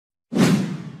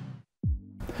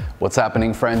What's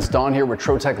happening, friends? Don here with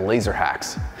Trotec Laser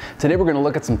Hacks. Today we're going to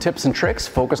look at some tips and tricks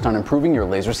focused on improving your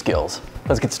laser skills.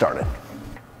 Let's get started.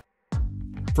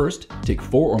 First, take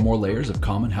 4 or more layers of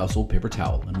common household paper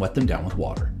towel and wet them down with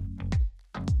water.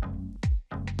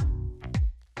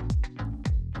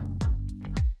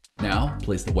 Now,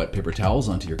 place the wet paper towels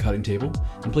onto your cutting table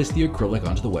and place the acrylic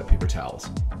onto the wet paper towels.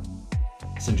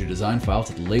 Send your design file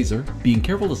to the laser, being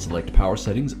careful to select power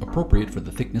settings appropriate for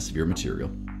the thickness of your material.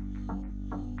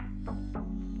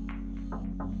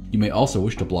 You may also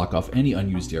wish to block off any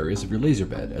unused areas of your laser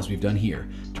bed, as we've done here,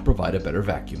 to provide a better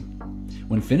vacuum.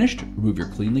 When finished, remove your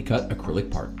cleanly cut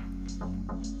acrylic part.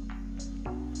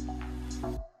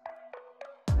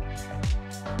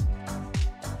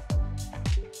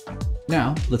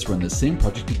 Now, let's run this same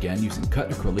project again using cut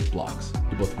acrylic blocks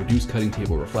to both reduce cutting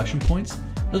table reflection points,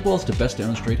 as well as to best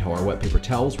demonstrate how our wet paper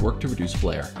towels work to reduce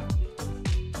flare.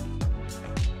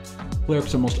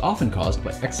 Flare-ups are most often caused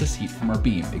by excess heat from our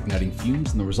beam, igniting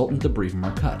fumes and the resultant debris from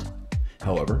our cut.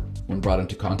 However, when brought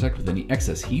into contact with any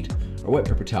excess heat, our wet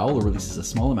paper towel releases a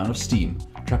small amount of steam,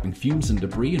 trapping fumes and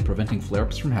debris and preventing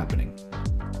flare-ups from happening.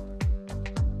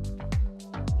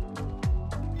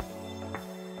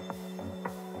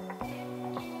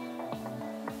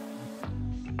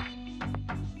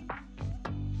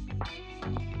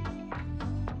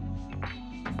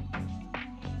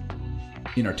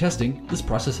 In our testing, this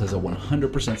process has a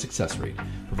 100% success rate,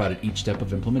 provided each step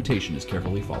of implementation is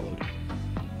carefully followed.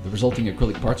 The resulting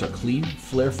acrylic parts are clean,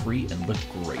 flare-free, and look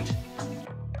great.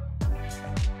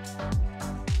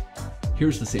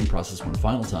 Here's the same process one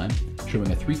final time, showing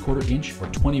a 3/4 inch or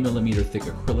 20mm thick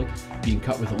acrylic being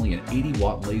cut with only an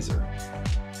 80-watt laser.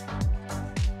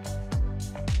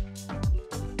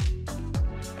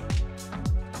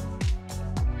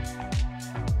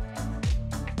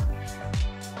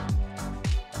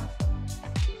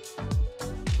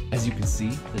 As you can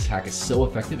see, this hack is so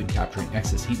effective in capturing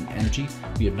excess heat and energy,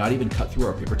 we have not even cut through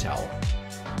our paper towel.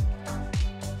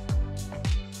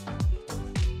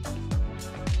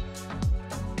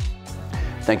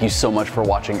 Thank you so much for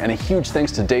watching, and a huge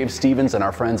thanks to Dave Stevens and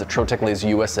our friends at Trotec Laser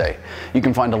USA. You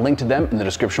can find a link to them in the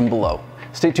description below.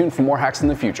 Stay tuned for more hacks in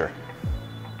the future.